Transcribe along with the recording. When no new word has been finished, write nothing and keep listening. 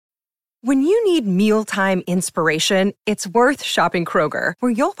When you need mealtime inspiration, it's worth shopping Kroger,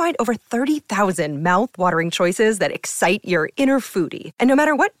 where you'll find over 30,000 mouth-watering choices that excite your inner foodie. And no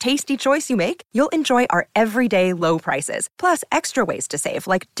matter what tasty choice you make, you'll enjoy our everyday low prices, plus extra ways to save,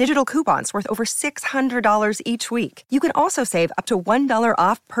 like digital coupons worth over $600 each week. You can also save up to $1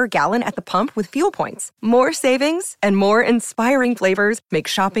 off per gallon at the pump with fuel points. More savings and more inspiring flavors make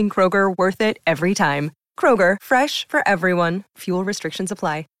shopping Kroger worth it every time. Kroger, fresh for everyone. Fuel restrictions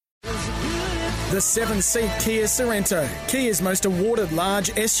apply. The 7-seat Kia Sorrento, Kia's most awarded large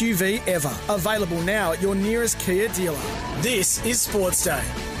SUV ever. Available now at your nearest Kia dealer. This is Sports Day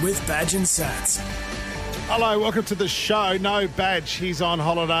with Badge and Sats. Hello, welcome to the show. No Badge, he's on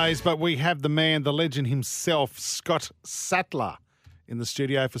holidays, but we have the man, the legend himself, Scott Sattler, in the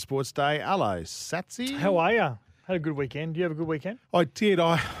studio for Sports Day. Hello, Satsy. How are you? Had a good weekend. Do you have a good weekend? I did.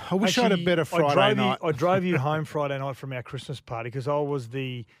 I wish I had a better Friday night. I drove you home Friday night from our Christmas party because I was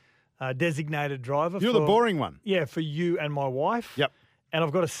the designated driver. You're the boring one. Yeah, for you and my wife. Yep. And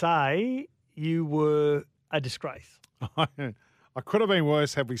I've got to say, you were a disgrace. I could have been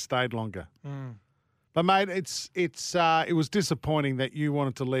worse had we stayed longer. But, mate, it was disappointing that you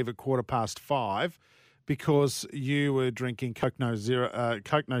wanted to leave at 5:15 because you were drinking Coke No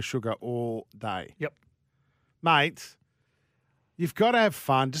Sugar all day. Yep. Mate, you've got to have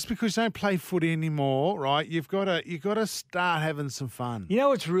fun. Just because you don't play footy anymore, right? You've got to start having some fun. You know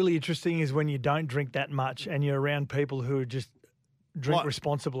what's really interesting is when you don't drink that much and you're around people who just drink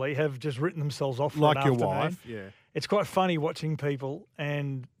responsibly, have just written themselves off for like an your afternoon. wife, yeah. It's quite funny watching people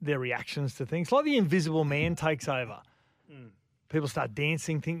and their reactions to things. Like the invisible man takes over. People start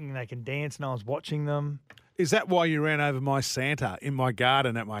dancing, thinking they can dance. No one's watching them. Is that why you ran over my Santa in my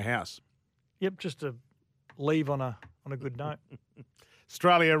garden at my house? Yep, just to leave on a good note.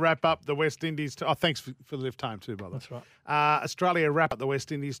 Australia wrap up the West Indies tour. Oh, thanks for the lift home too, by the way. That's right. Australia wrap up the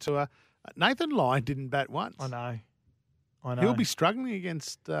West Indies tour. Nathan Lyon didn't bat once. I know. He'll be struggling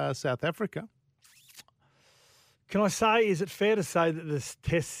against South Africa. Can I say, is it fair to say that this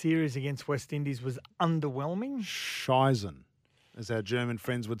test series against West Indies was underwhelming? Scheisen, as our German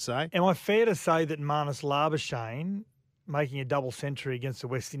friends would say. Am I fair to say that Marnus Labuschagne making a double century against the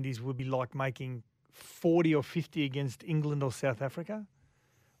West Indies would be like making 40 or 50 against England or South Africa?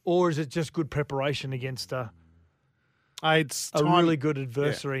 Or is it just good preparation against a really good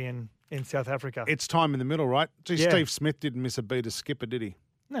adversary in South Africa? It's time in the middle, right? Gee, Yeah. Steve Smith didn't miss a beat as skipper, did he?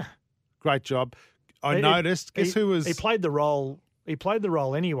 Nah. Great job. I noticed. Guess who was... He played the role. He played the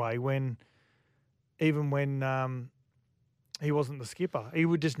role anyway when he wasn't the skipper. He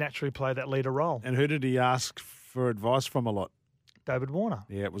would just naturally play that leader role. And who did he ask for advice from a lot? David Warner.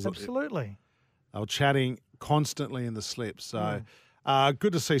 Yeah, it was... Absolutely. They were chatting constantly in the slip. So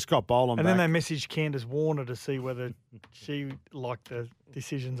good to see Scott Boland And back. then they messaged Candace Warner to see whether she liked the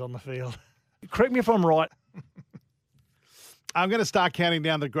decisions on the field. Correct me if I'm right. I'm going to start counting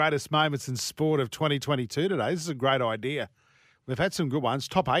down the greatest moments in sport of 2022 today. This is a great idea. We've had some good ones.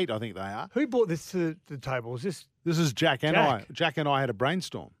 Top 8, I think they are. Who brought this to the table? Was this? This is Jack and I. Jack. Jack and I had a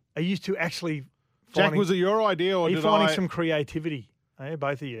brainstorm. Are you two actually Jack, finding, was it your idea or are you did finding I? some creativity?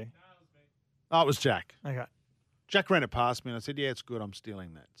 Both of you. Oh, it was Jack. Okay. Jack ran it past me and I said, yeah, it's good. I'm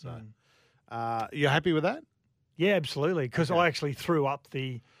stealing that. So you happy with that? Yeah, absolutely. Because I actually threw up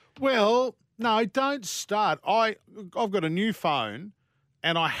the... Well, no, don't start. I've got a new phone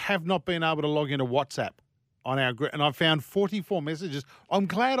and I have not been able to log into WhatsApp on our group, and I found 44 messages. I'm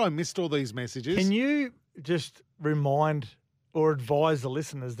glad I missed all these messages. Can you just remind or advise the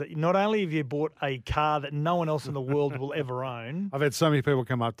listeners that not only have you bought a car that no one else in the world will ever own, I've had so many people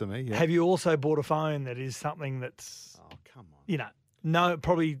come up to me. Yeah. have you also bought a phone that is something that's, come on.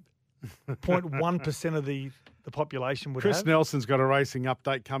 Probably 0.1% of the population would Chris have? Nelson's got a racing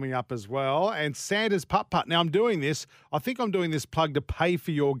update coming up as well. And Sanders Putt-Putt. Now, I'm doing this. I think I'm doing this plug to pay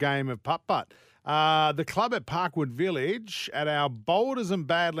for your game of Putt-Putt. The club at Parkwood Village at our Boulders and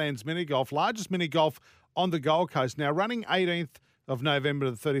Badlands mini golf, largest mini golf on the Gold Coast. Now, running 18th of November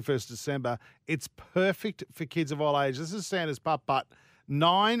to the 31st December. It's perfect for kids of all ages. This is Sanders Putt-Putt.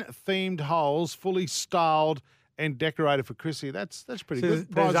 9 themed holes, fully styled and decorated for Chrissy. That's pretty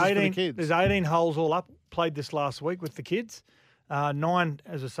good. There's Prizes 18, for the kids. There's 18 holes all up. Played this last week with the kids. 9,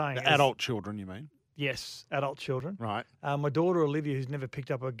 as I was saying. Adult children, you mean? Yes, adult children. Right. My daughter Olivia, who's never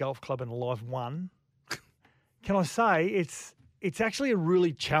picked up a golf club in her life, won. Can I say it's actually a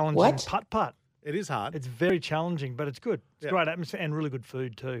really challenging putt-putt. It is hard. It's very challenging, but it's good. It's great atmosphere and really good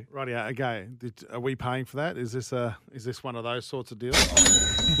food too. Rightio. Okay. Are we paying for that? Is this one of those sorts of deals?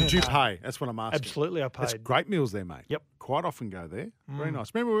 Did you pay? That's what I'm asking. Absolutely, I paid. That's great meals there, mate. Yep. Quite often go there. Very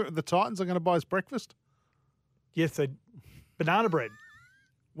nice. Remember the Titans are going to buy us breakfast? Yes, they banana bread.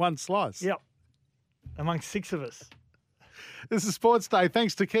 One slice. Yep. Amongst 6 of us. This is Sports Day.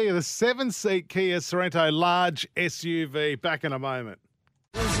 Thanks to Kia, the 7-seat Kia Sorento large SUV. Back in a moment.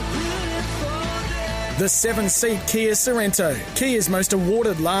 The 7-seat Kia Sorento, Kia's most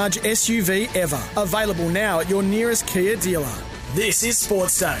awarded large SUV ever. Available now at your nearest Kia dealer. This is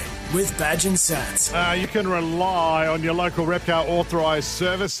Sports Day with Badge and Sats. You can rely on your local Repcar authorised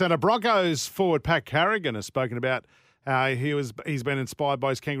service centre. Broncos forward Pat Carrigan has spoken about how he's been inspired by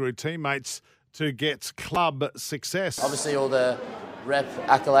his Kangaroo teammates to get club success. Obviously, all the rep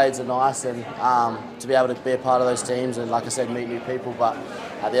accolades are nice, and to be able to be a part of those teams and, like I said, meet new people. But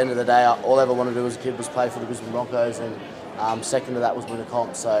at the end of the day, all I ever wanted to do as a kid was play for the Brisbane Broncos, and second to that was win a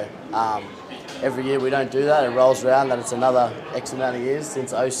comp. So every year we don't do that. It rolls around that it's another X amount of years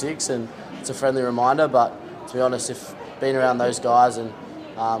since 06, and it's a friendly reminder. But to be honest, if being around those guys and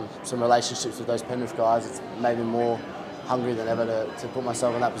some relationships with those Penrith guys, it's made me more hungry than ever to put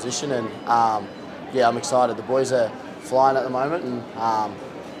myself in that position. And yeah, I'm excited. The boys are flying at the moment, and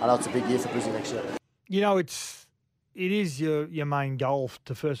I know it's a big year for Brisbane next year. You know, it is your main goal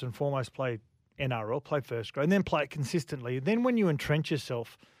to first and foremost play NRL, play first grade, and then play it consistently. Then when you entrench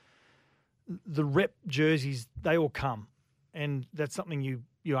yourself, the rep jerseys, they all come, and that's something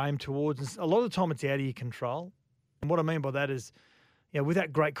you aim towards. And a lot of the time it's out of your control. And what I mean by that is, you know, with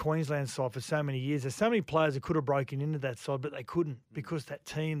that great Queensland side for so many years, there's so many players that could have broken into that side, but they couldn't because that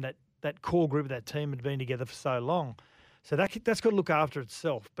team, that core group of that team had been together for so long. So that's got to look after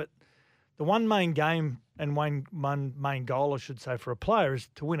itself. But the one main game and one main goal, I should say, for a player is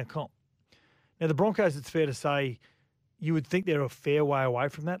to win a comp. Now, the Broncos, it's fair to say, you would think they're a fair way away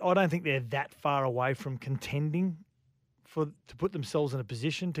from that. I don't think they're that far away from contending to put themselves in a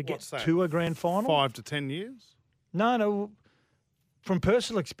position to get to a grand final. 5 to 10 years? No. From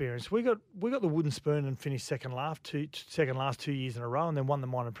personal experience, we got the wooden spoon and finished second last 2 years in a row, and then won the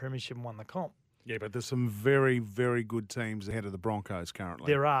minor premiership and won the comp. Yeah, but there's some very, very good teams ahead of the Broncos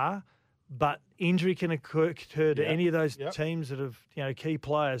currently. There are, but injury can occur to any of those teams that have key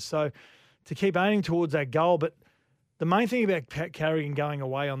players. So to keep aiming towards that goal, but the main thing about Pat Carrigan going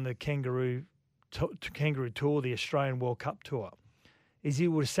away on the Kangaroo Tour, the Australian World Cup Tour, is he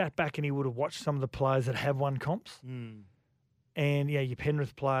would have sat back and he would have watched some of the players that have won comps. And your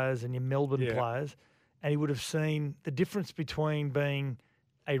Penrith players and your Melbourne players, and he would have seen the difference between being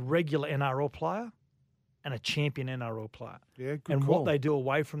a regular NRL player and a champion NRL player. Yeah, good and call. what they do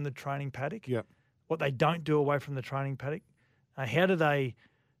away from the training paddock. Yep. What they don't do away from the training paddock. How do they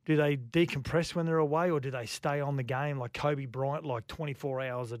decompress when they're away, or do they stay on the game like Kobe Bryant, like 24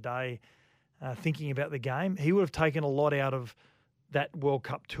 hours a day, thinking about the game? He would have taken a lot out of that World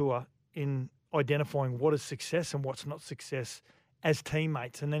Cup tour in identifying what is success and what's not success as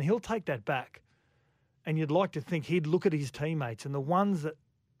teammates. And then he'll take that back. And you'd like to think he'd look at his teammates, and the ones that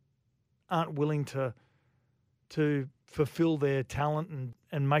aren't willing to fulfill their talent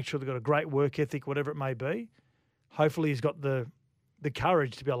and make sure they've got a great work ethic, whatever it may be, hopefully he's got the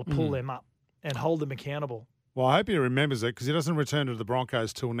courage to be able to pull them up and hold them accountable. Well, I hope he remembers it, because he doesn't return to the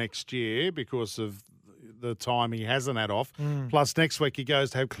Broncos till next year because of the time he hasn't had off. Plus, next week he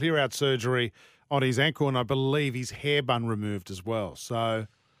goes to have clear-out surgery on his ankle, and I believe his hair bun removed as well. So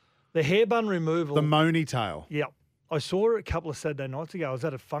the hair bun removal. The Moni tail. Yep. I saw it a couple of Saturday nights ago. I was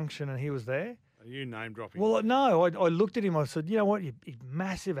at a function and he was there. Are you name-dropping? Well, no. I looked at him. I said, you know what? He's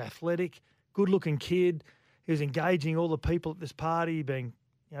massive, athletic, good-looking kid. He was engaging all the people at this party, being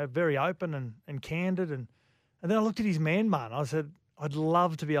very open and candid. And then I looked at his man bun. I said, I'd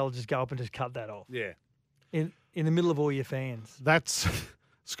love to be able to just go up and just cut that off. Yeah. In the middle of all your fans. That's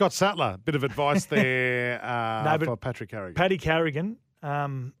Scott Sattler. Bit of advice there for Patrick Carrigan. Paddy Carrigan,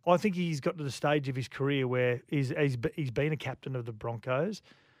 I think he's got to the stage of his career where he's been a captain of the Broncos.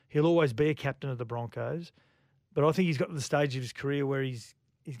 He'll always be a captain of the Broncos. But I think he's got to the stage of his career where he's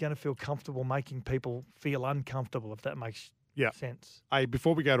going to feel comfortable making people feel uncomfortable, if that makes sense. Hey,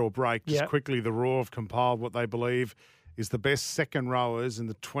 before we go to a break, just quickly, the Raw have compiled what they believe is the best second rowers in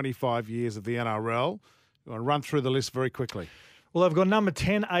the 25 years of the NRL. You want to run through the list very quickly? Well, I've got number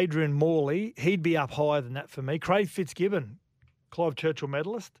 10, Adrian Morley. He'd be up higher than that for me. Craig Fitzgibbon, Clive Churchill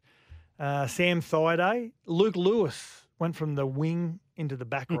medalist. Sam Thaiday. Luke Lewis went from the wing into the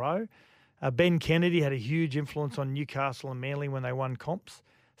back row. Ben Kennedy had a huge influence on Newcastle and Manly when they won comps.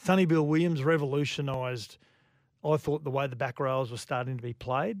 Sonny Bill Williams revolutionised, I thought, the way the back rows were starting to be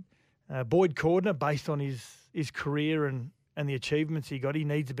played. Boyd Cordner, based on his career and the achievements he got, he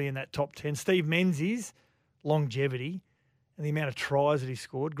needs to be in that top 10. Steve Menzies, longevity and the amount of tries that he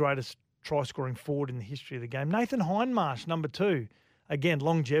scored, greatest try-scoring forward in the history of the game. Nathan Hindmarsh, number 2. Again,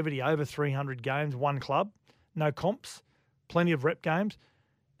 longevity, over 300 games, one club, no comps, plenty of rep games.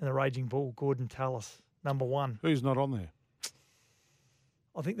 and the Raging Bull, Gordon Tallis, number 1. Who's not on there?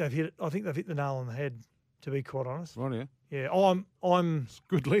 I think they've hit it. I think they've hit the nail on the head, to be quite honest. Right, yeah. Yeah, I'm. It's a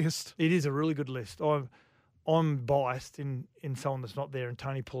good list. It is a really good list. I'm biased in someone that's not there, in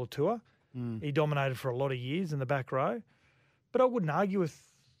Tony Puletua. He dominated for a lot of years in the back row, but I wouldn't argue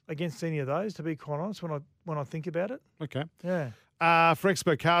against any of those, to be quite honest. When I think about it, Okay. yeah. For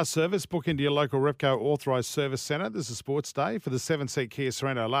Expo Car Service, book into your local Repco authorised service centre. This is Sports Day for the 7-seat Kia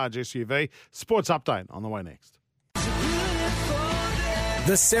Sorento large SUV. Sports update on the way next.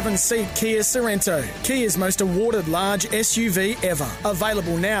 The 7-seat Kia Sorento, Kia's most awarded large SUV ever.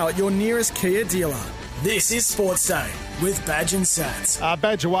 Available now at your nearest Kia dealer. This is Sports Day with Badge and Sats.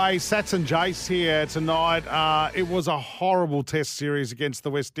 Badge away, Sats and Jace here tonight. It was a horrible test series against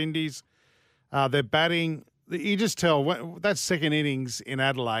the West Indies. They're batting. You just tell that second innings in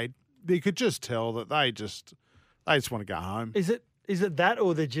Adelaide. You could just tell that they just want to go home. Is it that,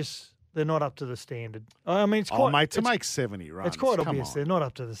 or they're not up to the standard? I mean, it's quite. Mate, to make 70 runs, it's quite come obvious on. they're not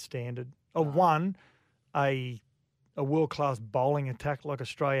up to the standard. A world-class bowling attack like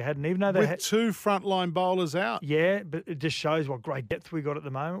Australia had, and even though they With had 2 frontline bowlers out. yeah, but it just shows what great depth we got at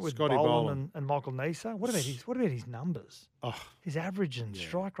the moment with Scotty Boland Boland. and Michael Neser. What about his numbers? Oh, His average and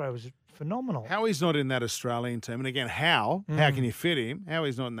strike rate was phenomenal. how he's not in that Australian team, and again, how can you fit him? How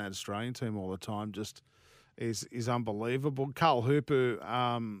he's not in that Australian team all the time just is unbelievable. Carl Hooper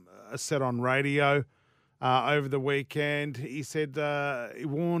said on radio over the weekend, he said, he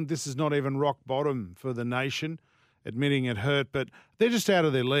warned this is not even rock bottom for the nation, admitting it hurt, but they're just out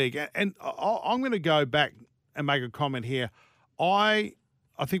of their league. And I'm going to go back and make a comment here. I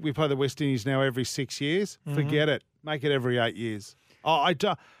think we play the West Indies now every 6 years. Forget it. Make it every 8 years.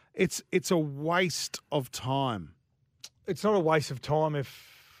 It's a waste of time. It's not a waste of time if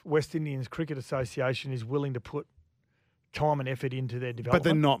West Indians Cricket Association is willing to put time and effort into their development. But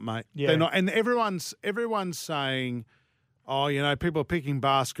they're not, mate. Yeah. They're not. And everyone's saying, people are picking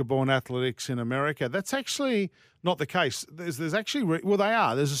basketball and athletics in America. That's actually not the case. There's actually, they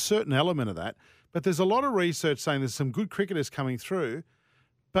are. There's a certain element of that. But there's a lot of research saying there's some good cricketers coming through.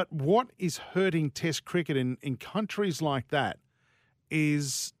 But what is hurting Test cricket in countries like that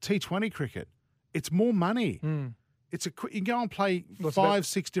is T20 cricket. It's more money. You can go and play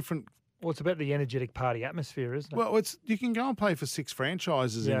 6 different. Well, it's about the energetic party atmosphere, isn't it? Well, you can go and play for 6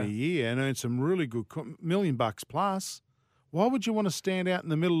 franchises in a year and earn some really good $1 million plus. Why would you want to stand out in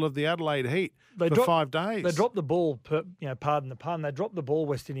the middle of the Adelaide heat for 5 days? They dropped the ball, pardon the pun, they dropped the ball,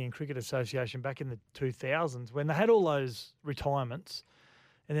 West Indian Cricket Association, back in the 2000s when they had all those retirements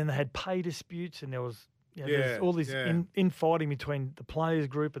and then they had pay disputes and there was there's all this infighting between the players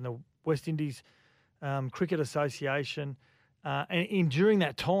group and the West Indies Cricket Association. And during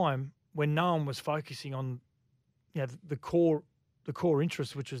that time, when no one was focusing on the core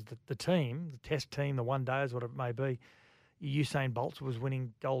interest, which was the team, the Test team, the one days, what it may be, Usain Bolt was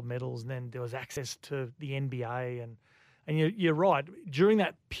winning gold medals, and then there was access to the NBA, and you're right. During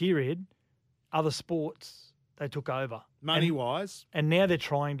that period, other sports they took over money wise, and now they're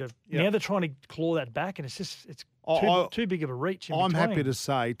trying to claw that back, and it's too big of a reach. I'm happy to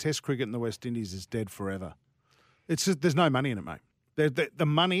say Test cricket in the West Indies is dead forever. It's just there's no money in it, mate. The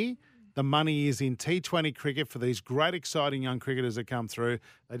money is in T20 cricket for these great, exciting young cricketers that come through.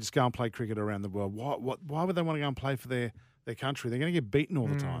 They just go and play cricket around the world. Why would they want to go and play for their country? They're going to get beaten all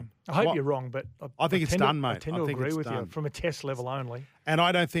the time. I hope you're wrong, but I think it's done, mate. I tend to agree with you from a Test level only. And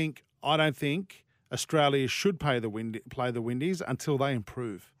I don't think Australia should play the Windies until they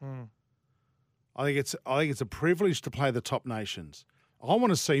improve. I think it's a privilege to play the top nations. I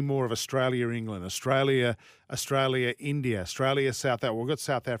want to see more of Australia, England, Australia, India, Australia, South Africa. We've got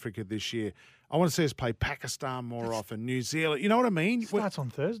South Africa this year. I want to see us play Pakistan more often, New Zealand. You know what I mean? It starts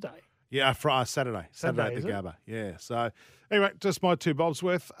on Thursday. Yeah, Saturday at the Gabba. Yeah. So anyway, just my 2 bobs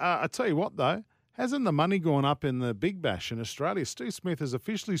worth. I tell you what though, hasn't the money gone up in the Big Bash in Australia? Stu Smith has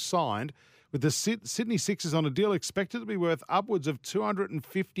officially signed with the Sydney Sixers on a deal expected to be worth upwards of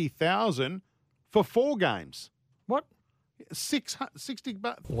 $250,000 for 4 games. What?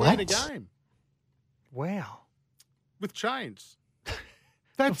 $60 a game. Wow. With chains.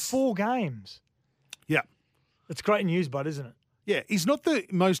 That's 4 games. Yeah. It's great news, bud, isn't it? Yeah, he's not the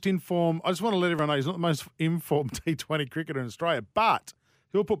most informed. I just want to let everyone know he's not the most informed T20 cricketer in Australia, but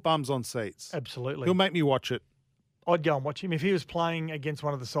he'll put bums on seats. Absolutely. He'll make me watch it. I'd go and watch him. If he was playing against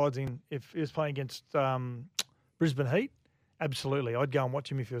one of the sides if he was playing against Brisbane Heat, absolutely. I'd go and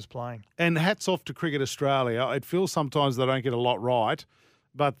watch him if he was playing. And hats off to Cricket Australia. It feels sometimes they don't get a lot right,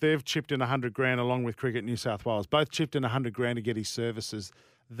 but they've chipped in $100,000 along with Cricket New South Wales. Both chipped in $100,000 to get his services.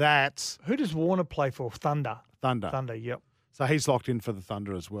 Who does Warner play for? Thunder. Thunder. Thunder, yep. So he's locked in for the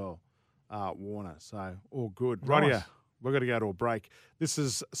Thunder as well, Warner. So all good. Nice. Rightio. We're going to go to a break. This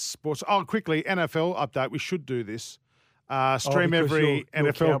is sports. Oh, quickly, NFL update. We should do this. Stream because every your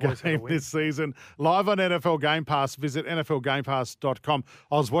NFL Cowboys had to game win. this season live on NFL Game Pass. Visit NFLGamePass.com.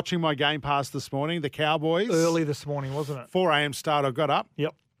 I was watching my Game Pass this morning. The Cowboys. Early this morning, wasn't it? 4 a.m. start. I got up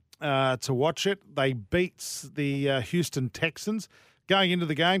Yep. to watch it. They beat the Houston Texans. Going into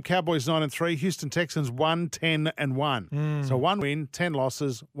the game, Cowboys 9-3, Houston Texans 1-10-1. So 1 win, 10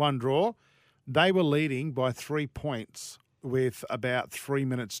 losses, 1 draw. They were leading by 3 points with about 3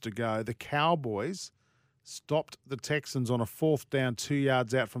 minutes to go. The Cowboys stopped the Texans on a 4th down, 2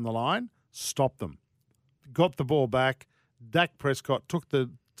 yards out from the line, stopped them, got the ball back. Dak Prescott took the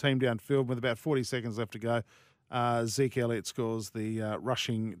team downfield with about 40 seconds left to go. Zeke Elliott scores the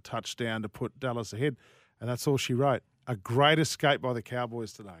rushing touchdown to put Dallas ahead, and that's all she wrote. A great escape by the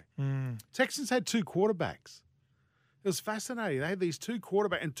Cowboys today. Texans had 2 quarterbacks. It was fascinating. They had these 2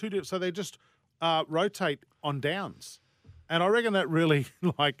 quarterbacks and 2, so they just rotate on downs. And I reckon that really,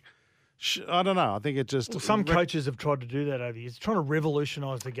 I don't know. I think it just... Well, some coaches have tried to do that over the years, trying to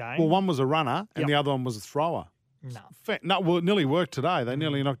revolutionise the game. Well, one was a runner and Yep. the other one was a thrower. No. No, well, it nearly worked today. They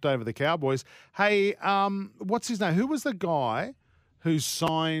nearly knocked over the Cowboys. Hey, what's his name? Who was the guy who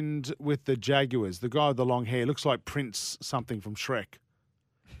signed with the Jaguars? The guy with the long hair. Looks like Prince something from Shrek.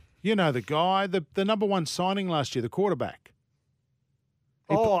 You know the guy, the number 1 signing last year, the quarterback.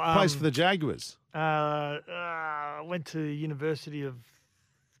 He plays for the Jaguars. Went to the University of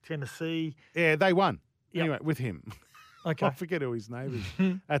Tennessee. Yeah, they won. Yep. Anyway, with him. Okay. I forget who his name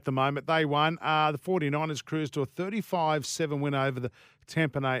is at the moment. They won. The 49ers cruised to a 35-7 win over the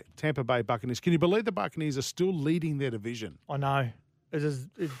Tampa Bay Buccaneers. Can you believe the Buccaneers are still leading their division? I know. Guys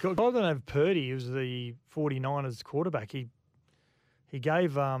don't have Purdy. He was the 49ers quarterback. He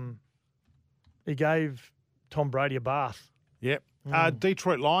gave Tom Brady a bath. Yep.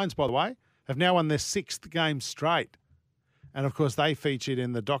 Detroit Lions, by the way, have now won their 6th game straight. And, of course, they featured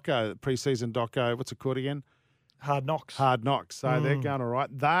in the preseason doco. What's it called again? Hard Knocks. Hard Knocks. So they're going all right.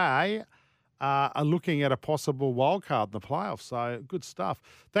 They are looking at a possible wild card in the playoffs. So good stuff.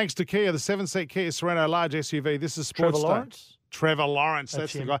 Thanks to Kia, the 7-seat Kia Sorento large SUV. This is Sports Trevor Day. Lawrence? Trevor Lawrence.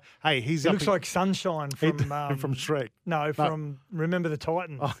 That's the him. guy. Hey, He looks like Sunshine from from Shrek. No, from Remember the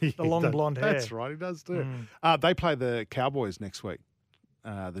Titans. Oh, yeah, the long blonde hair. That's right. He does too. They play the Cowboys next week.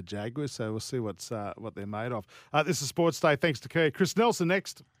 The Jaguars, so we'll see what they're made of. This is Sports Day. Thanks to Kia. Chris Nelson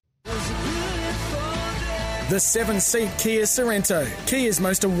next. The 7-seat Kia Sorento, Kia's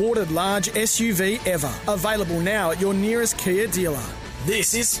most awarded large SUV ever. Available now at your nearest Kia dealer.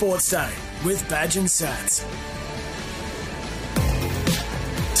 This is Sports Day with Badge and Sats.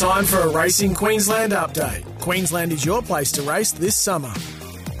 Time for a Racing Queensland update. Queensland is your place to race this summer.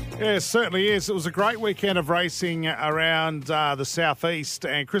 Yeah, it certainly is. It was a great weekend of racing around the southeast,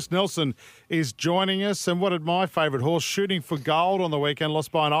 and Chris Nelson is joining us. And what did my favourite horse, Shooting for Gold, on the weekend,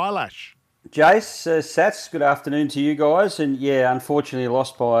 lost by an eyelash? Jace, Sats, good afternoon to you guys. And yeah, unfortunately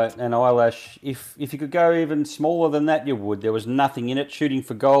lost by an eyelash. If you could go even smaller than that, you would. There was nothing in it. Shooting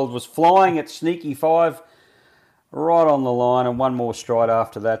for Gold was flying at sneaky 5, right on the line, and one more stride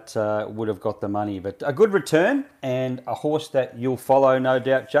after that would have got the money. But a good return and a horse that you'll follow, no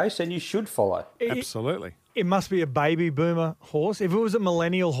doubt, Jace, and you should follow. Absolutely. It must be a baby boomer horse. If it was a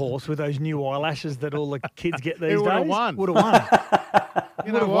millennial horse with those new eyelashes that all the kids get these days, would have won. Would have won.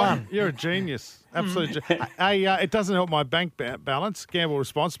 You know what? You're a genius. Absolutely. Hey, it doesn't help my bank balance. Gamble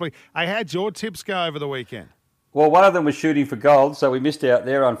responsibly. I had your tips go over the weekend. Well, one of them was Shooting for Gold, so we missed out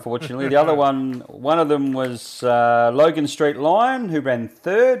there, unfortunately. The other one of them was Logan Street Lion, who ran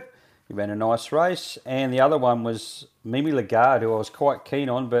 3rd. He ran a nice race. And the other one was Mimi Lagarde, who I was quite keen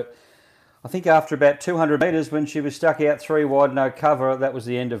on, but I think after about 200 metres, when she was stuck out 3 wide, no cover, that was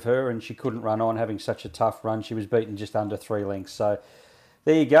the end of her, and she couldn't run on, having such a tough run. She was beaten just under 3 lengths. So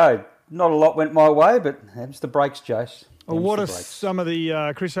there you go. Not a lot went my way, but it's the breaks, Jace. Well, what are some of the,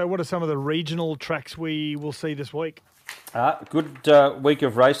 Chriso, what are some of the regional tracks we will see this week? Good week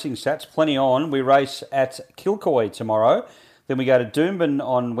of racing, Sats. Plenty on. We race at Kilcoy tomorrow. Then we go to Doomben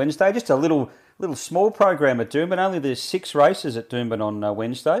on Wednesday. Just a little small program at Doomben. Only there's 6 races at Doomben on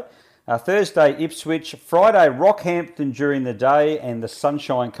Wednesday. Thursday, Ipswich. Friday, Rockhampton during the day, and the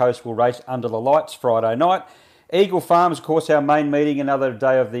Sunshine Coast will race under the lights Friday night. Eagle Farms, of course, our main meeting, another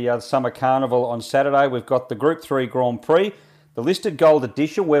day of the Summer Carnival on Saturday. We've got the Group 3 Grand Prix, the Listed Gold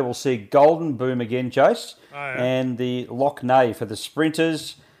Edition, where we'll see Golden Boom again, Jace, and the Loch Ney for the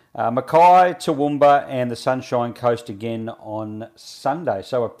sprinters, Mackay, Toowoomba, and the Sunshine Coast again on Sunday.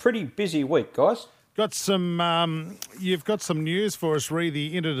 So a pretty busy week, guys. You've got some news for us, re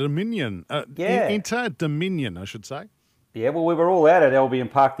the Inter-Dominion. Inter-Dominion, I should say. Yeah, well, we were all out at Albion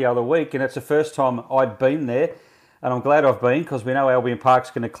Park the other week, and it's the first time I'd been there, and I'm glad I've been because we know Albion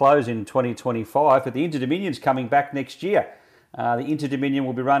Park's going to close in 2025, but the Inter-Dominion's coming back next year. The Inter-Dominion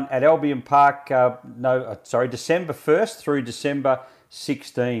will be run at Albion Park, December 1st through December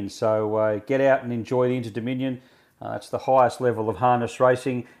 16. So get out and enjoy the Inter-Dominion. It's the highest level of harness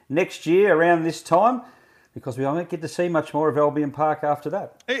racing next year around this time, because we won't get to see much more of Albion Park after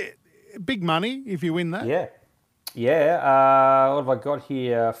that. Big money if you win that. Yeah. Yeah, what have I got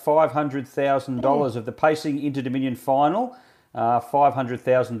here? $500,000 of the pacing Inter-Dominion final,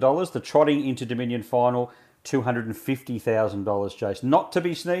 $500,000. The trotting Inter-Dominion final, $250,000, Jace. Not to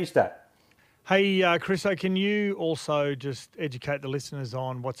be sneezed at. Hey, Chriso, can you also just educate the listeners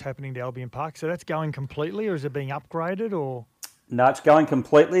on what's happening to Albion Park? So that's going completely, or is it being upgraded, or? No, it's going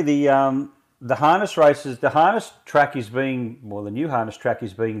completely. The harness races, the harness track is being, well, the new harness track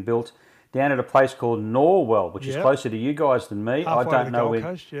is being built down at a place called Norwell, which is closer to you guys than me. Halfway I don't to the know Gold when.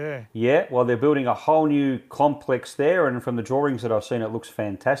 Coast, yeah. Yeah, well, they're building a whole new complex there, and from the drawings that I've seen, it looks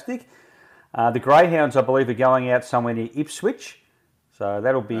fantastic. The Greyhounds, I believe, are going out somewhere near Ipswich, so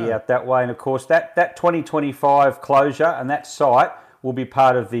that'll be out that way. And of course, that 2025 closure and that site will be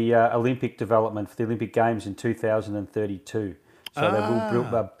part of the Olympic development for the Olympic Games in 2032.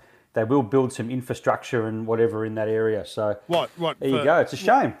 So they will build some infrastructure and whatever in that area. So What? There you go. It's a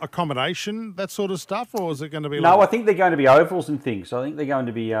shame. Accommodation, that sort of stuff, or is it going to be? No, I think they're going to be ovals and things. I think they're going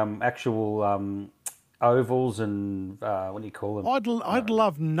to be actual ovals and what do you call them? I'd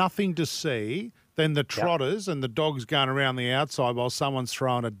love nothing to see than the trotters and the dogs going around the outside while someone's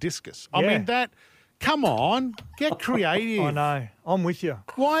throwing a discus. I mean that. Come on, get creative. I know. I'm with you.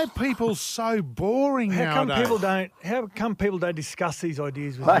 Why are people so boring nowadays? How come people don't discuss these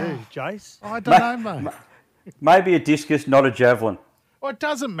ideas with you, Jace? I don't know, mate. Maybe a discus, not a javelin. Well, it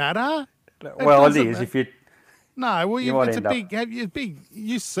doesn't matter. Well, it doesn't is matter. if you. No, well, You might it's a end big.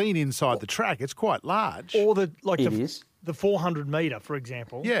 You've seen inside the track; it's quite large. Or the is. the 400 metre, for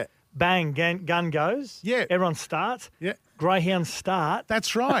example. Yeah. Bang, gun goes. Yeah. Everyone starts. Yeah. Greyhounds start.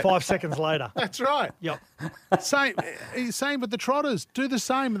 That's right. 5 seconds later. That's right. Yep. Same with the trotters. Do the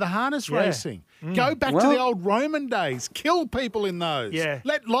same with the harness racing. Go back to Well- the old Roman days. Kill people in those. Yeah.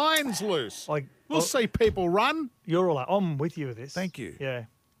 Let lions loose. We'll Well- see people run. You're all I'm with you with this. Thank you. Yeah.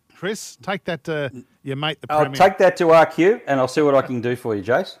 Chris, take that to your mate, the I'll Premier. take that to RQ and I'll see what I can do for you,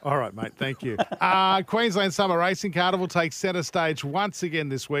 Jace. All right, mate. Thank you. Queensland Summer Racing Carnival takes centre stage once again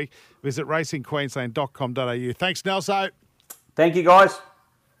this week. Visit racingqueensland.com.au. Thanks, Nelso. Thank you, guys.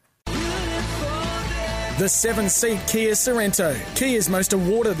 The 7-seat Kia Sorrento, Kia's most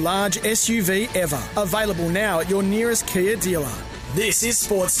awarded large SUV ever. Available now at your nearest Kia dealer. This is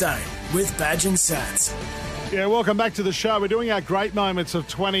Sports Day with Badge and Sats. Yeah, welcome back to the show. We're doing our great moments of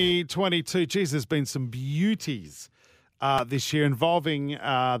 2022. Geez, there's been some beauties this year involving the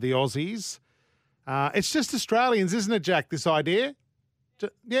Aussies. It's just Australians, isn't it, Jack, this idea?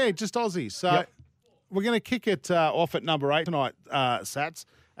 Just Aussies. So we're going to kick it off at number 8 tonight, Sats.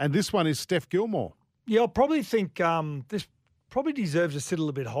 And this one is Steph Gilmore. Yeah, I probably think this probably deserves to sit a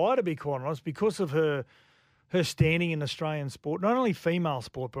little bit higher, to be quite honest, because of her standing in Australian sport, not only female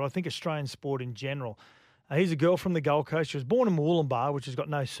sport, but I think Australian sport in general. He's a girl from the Gold Coast. She was born in Mooloolaba, which has got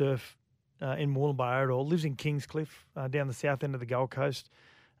no surf in Mooloolaba at all. Lives in Kingscliff, down the south end of the Gold Coast,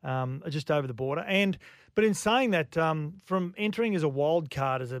 just over the border. But in saying that, from entering as a wild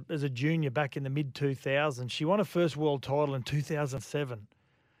card as a junior back in the mid-2000s, she won her first world title in 2007.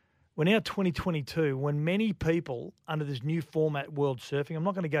 We're now 2022, when many people under this new format, World Surfing, I'm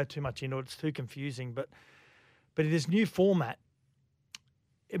not going to go too much into it, it's too confusing, but in this new format,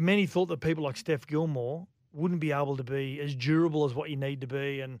 many thought that people like Steph Gilmore wouldn't be able to be as durable as what you need to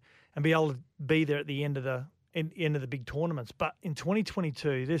be and be able to be there at the end of the big tournaments. But in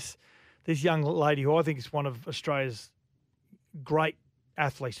 2022, this young lady, who I think is one of Australia's great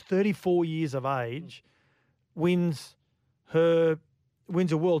athletes, 34 years of age, wins a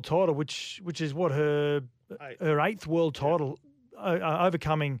world title, which is what her 8th world title,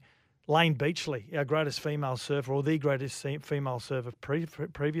 overcoming Lane Beachley, our greatest female surfer, or the greatest female surfer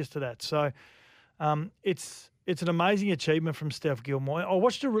previous to that. So it's an amazing achievement from Steph Gilmore. I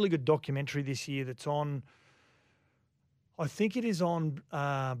watched a really good documentary this year that's on, I think it is on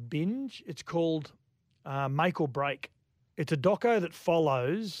Binge. It's called Make or Break. It's a doco that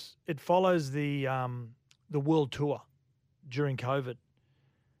follows the world tour during COVID.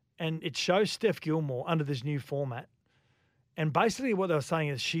 And it shows Steph Gilmore under this new format. And basically what they were saying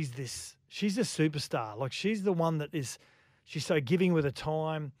is she's the superstar. Like, she's the one she's so giving with her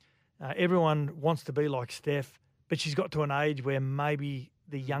time. Everyone wants to be like Steph, but she's got to an age where maybe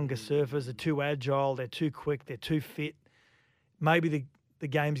the younger surfers are too agile, they're too quick, they're too fit. maybe the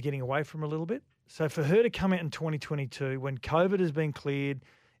game's getting away from her a little bit. So for her to come out in 2022 when COVID has been cleared,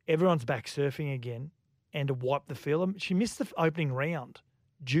 everyone's back surfing again, and to wipe the field. She missed the opening round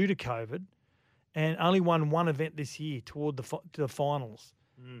due to COVID and only won one event this year toward the finals.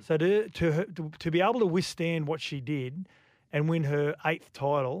 So to be able to withstand what she did and win her 8th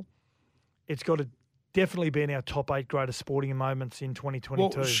title, it's got to definitely be in our top 8 greatest sporting moments in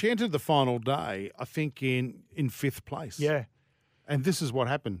 2022. Well, she entered the final day, I think, in 5th place. Yeah. And this is what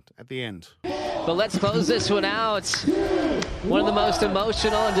happened at the end. But let's close this one out. One of the most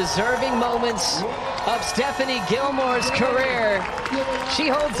emotional and deserving moments of Stephanie Gilmore's career. She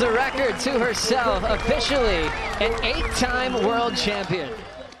holds the record to herself, officially an 8-time world champion.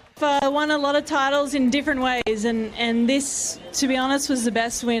 I've won a lot of titles in different ways, and this, to be honest, was the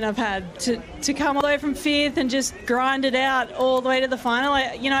best win I've had. To come all the way from 5th and just grind it out all the way to the final.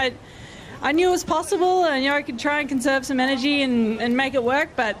 I knew it was possible, and I knew I could try and conserve some energy and make it work,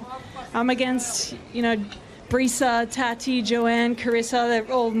 but I'm against, Brisa, Tati, Joanne, Carissa.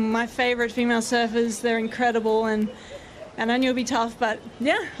 They're all my favourite female surfers. They're incredible, and I knew it'd be tough, but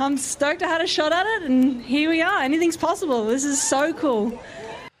yeah, I'm stoked I had a shot at it, and here we are. Anything's possible. This is so cool.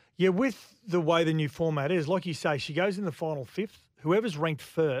 Yeah, with the way the new format is, like you say, she goes in the final 5th. Whoever's ranked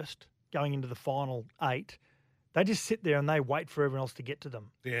first going into the final 8, they just sit there and they wait for everyone else to get to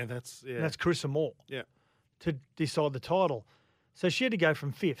them. Yeah, that's And that's Carissa Moore. Yeah. To decide the title. So she had to go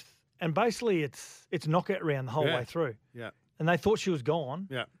from 5th. And basically it's knockout round the whole way through. Yeah. And they thought she was gone.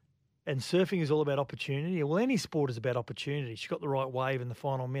 Yeah. And surfing is all about opportunity. Well, any sport is about opportunity. She got the right wave in the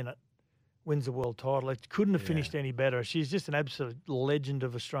final minute, wins the world title. It couldn't have finished any better. She's just an absolute legend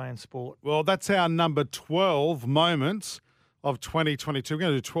of Australian sport. Well, that's our number 12 moments of 2022. We're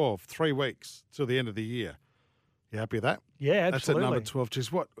going to do 12, 3 weeks till the end of the year. You happy with that? Yeah, absolutely. That's at number 12.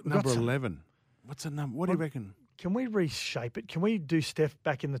 Geez, what? Number got some- 11. What's the number? What do you reckon? Can we reshape it? Can we do Steph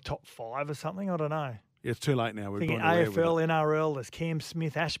back in the top 5 or something? I don't know. Yeah, it's too late now. We're Thinking going to AFL, NRL, there's Cam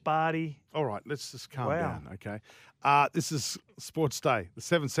Smith, Ash Barty. All right, let's just calm Wow. down, okay? This is Sports Day, the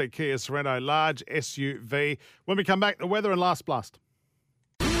 7-seat Kia Sorento large SUV. When we come back, the weather and last blast.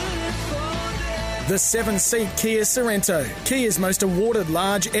 The 7-seat Kia Sorento, Kia's most awarded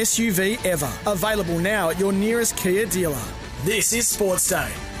large SUV ever. Available now at your nearest Kia dealer. This is Sports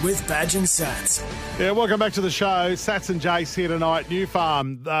Day with Badge and Sats. Yeah, welcome back to the show. Sats and Jace here tonight. New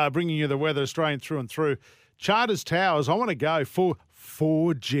Farm bringing you the weather, Australian through and through. Charters Towers, I want to go for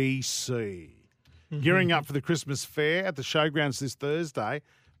 4GC. Gearing up for the Christmas fair at the showgrounds this Thursday.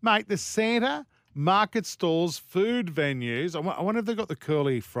 Mate, the Santa, market stalls, food venues. I wonder if they've got the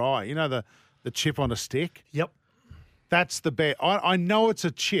curly fry, the chip on a stick. Yep. That's the bet. I know it's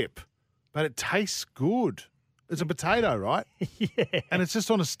a chip, but it tastes good. It's a potato, right? Yeah. And it's just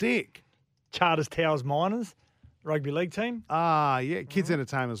on a stick. Charters Towers Miners, rugby league team. Ah, yeah. Kids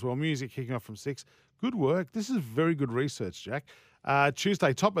entertainment as well. Music kicking off from 6. Good work. This is very good research, Jack.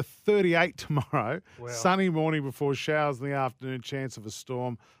 Tuesday, top of 38 tomorrow. Wow. Sunny morning before showers in the afternoon. Chance of a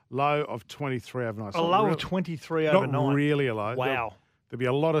storm. Low of 23 overnight. A low of 23 overnight. Not really a low. Wow. There'll be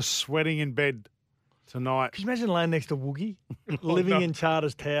a lot of sweating in bed tonight. Could you imagine laying next to Woogie, living in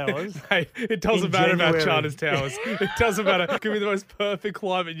Charters Towers? Hey, it doesn't in matter January. about Charters Towers. It doesn't matter. It could be the most perfect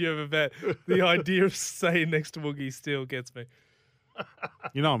climate you ever met. The idea of staying next to Woogie still gets me.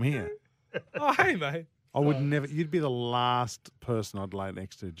 You know I'm here. Oh, hey, mate. I would never. You'd be the last person I'd lay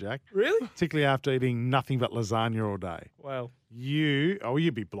next to, Jack. Really? Particularly after eating nothing but lasagna all day. Well,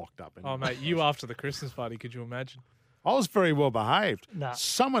 You'd be blocked up. oh, mate, you after the Christmas party, could you imagine? I was very well behaved. Nah.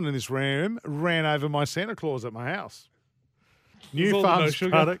 Someone in this room ran over my Santa Claus at my house. New all the no Farm's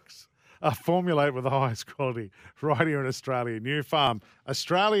sugar. products are formulated with the highest quality right here in Australia. New Farm,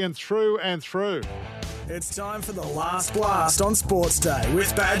 Australian through and through. It's time for the last blast on Sports Day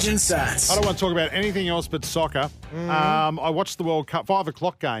with Badge and Sats. I don't want to talk about anything else but soccer. I watched the World Cup 5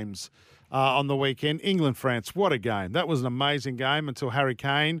 o'clock games on the weekend. England, France, what a game. That was an amazing game until Harry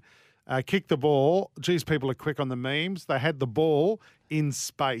Kane kicked the ball. Geez, people are quick on the memes. They had the ball in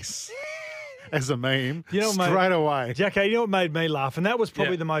space as a meme straight away. Jacko, you know what made me laugh? And that was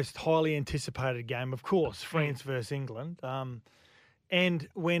probably Yeah. the most highly anticipated game, of course, France versus England. And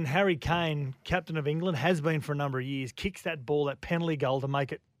when Harry Kane, captain of England, has been for a number of years, kicks that ball, that penalty goal to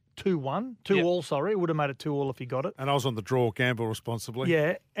make it 2-1, 2-all, sorry. It would have made it 2-all if he got it. And I was on the draw, gamble responsibly.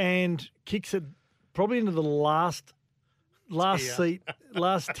 Yeah, and kicks it probably into the last seat,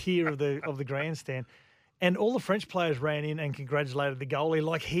 last tier of the grandstand. And all the French players ran in and congratulated the goalie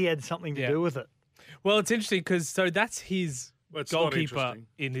like he had something to Yeah. do with it. Well, it's interesting because that's his Well, it's not goalkeeper interesting.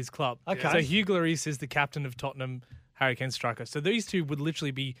 in his club. Okay. So Hugh Lloris is the captain of Tottenham, Harry Kane striker. So these two would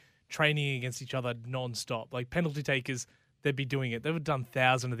literally be training against each other non-stop. Like penalty takers they'd be doing it. They've done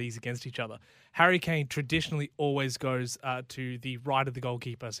 1,000 of these against each other. Harry Kane traditionally always goes to the right of the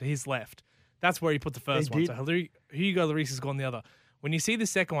goalkeeper, so his left. That's where he put the first one. So Hugo Lloris has gone the other. When you see the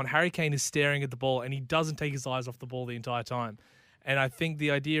second one, Harry Kane is staring at the ball and he doesn't take his eyes off the ball the entire time. And I think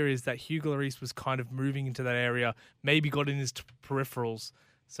the idea is that Hugo Lloris was kind of moving into that area, maybe got in his peripherals.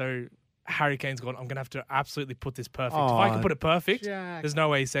 So Harry Kane's gone, I'm going to have to absolutely put this perfect. If I can put it perfect, there's no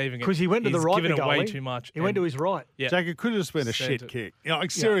way he's saving it. Because he went to the right. He's given it way too much. He went to his right. Yeah. Jack, it could have just been a shit kick.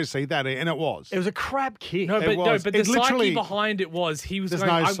 Seriously, and it was. It was a crap kick. No, but the psyche behind it was he was There's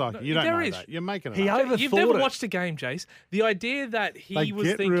going, no psyche. You don't know that. You're making it up. You've never watched a game, Jace. The idea that he was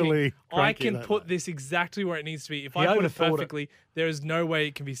thinking, really I can put this exactly where it needs to be. If I put it perfectly, there is no way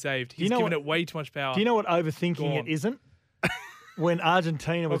it can be saved. He's given it way too much power. Do you know what overthinking it isn't? When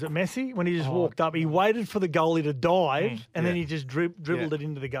Argentina was at Messi, when he just walked up, he waited for the goalie to dive, and then he just dribbled it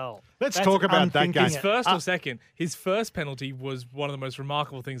into the goal. Let's talk about that game. His first or second? His first penalty was one of the most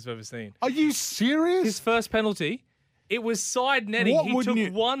remarkable things I've ever seen. Are you serious? His first penalty, it was side netting. He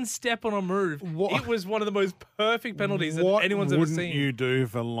took one step on a move. It was one of the most perfect penalties that anyone's ever seen. What wouldn't you do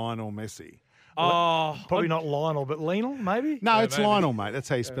for Lionel Messi? Probably not Lionel, but Lionel, maybe? No, it's maybe. Lionel, mate. That's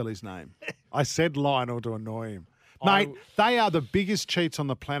how you spell his name. I said Lionel to annoy him. Mate, they are the biggest cheats on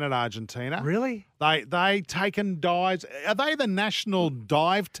the planet, Argentina. Really? They taken dives. Are they the national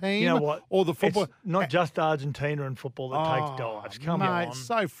dive team? You know what? Or the football? It's not just Argentina in football that takes dives. Come on. It's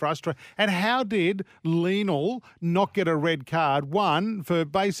so frustrating. And how did Lionel not get a red card? One, for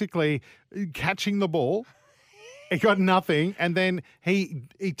basically catching the ball. He got nothing. And then he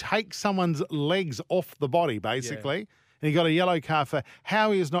takes someone's legs off the body, basically. Yeah. And he got a yellow card for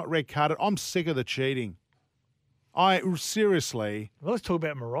how he is not red carded. I'm sick of the cheating. Seriously. Well, let's talk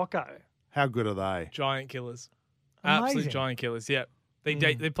about Morocco. How good are they? Giant killers. Amazing. Absolute giant killers, yeah.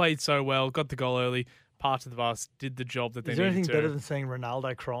 They played so well, got the goal early, part of the bus, did the job that they needed to. Is there anything better than seeing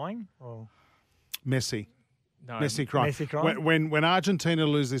Ronaldo crying? Or? Messi. No. Messi crying. Messi crying? When Argentina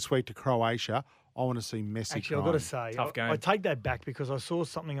lose this week to Croatia, I want to see Messi Actually, crying. I've got to say, tough game. I take that back because I saw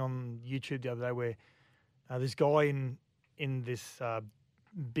something on YouTube the other day where this guy in this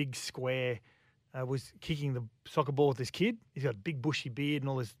big square was kicking the soccer ball with this kid. He's got a big bushy beard and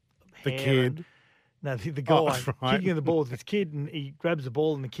all this hair. The kid? The guy kicking the ball with this kid, and he grabs the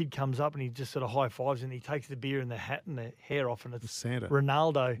ball and the kid comes up and he just sort of high-fives and he takes the beer and the hat and the hair off and it's Santa.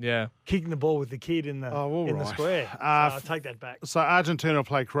 Ronaldo kicking the ball with the kid in the the square. So I take that back. So Argentina will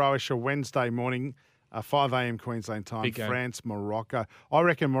play Croatia Wednesday morning. 5 a.m. Queensland time. France, Morocco. I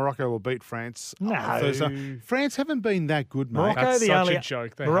reckon Morocco will beat France. No. France haven't been that good, mate. That's such a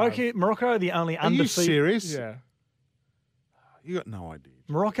joke. Morocco are the only undefeated. Are you serious? Yeah. You got no idea.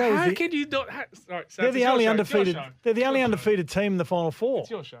 Morocco How is can you not? Sorry, they're the only undefeated. They're the only undefeated team in the Final Four. It's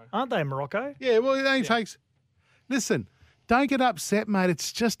your show, aren't they, Morocco? Yeah. Well, it only takes. Listen, don't get upset, mate.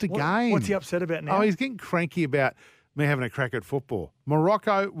 It's just a game. What's he upset about now? Oh, he's getting cranky about me having a crack at football.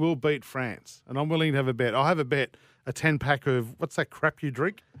 Morocco will beat France, and I'm willing to have a bet. I'll have a bet, a 10-pack of, what's that crap you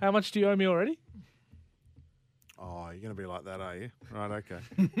drink? How much do you owe me already? Oh, you're going to be like that, are you? Right,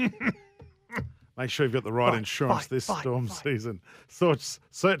 okay. Make sure you've got the right insurance this storm season. Search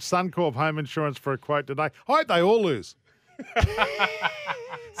Suncorp Home Insurance for a quote today. I hope they all lose.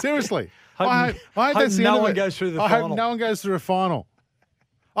 Seriously. I hope that's the no end of one it. goes through the I final. hope no one goes through a final.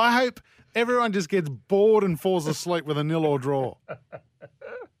 I hope everyone just gets bored and falls asleep with a nil or draw.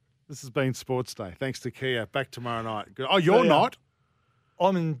 This has been Sports Day. Thanks to Kia. Back tomorrow night. Oh, you're not?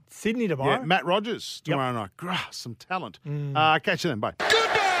 I'm in Sydney tomorrow. Yeah, Matt Rogers tomorrow night. Some talent. Catch you then. Bye.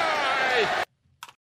 Goodbye!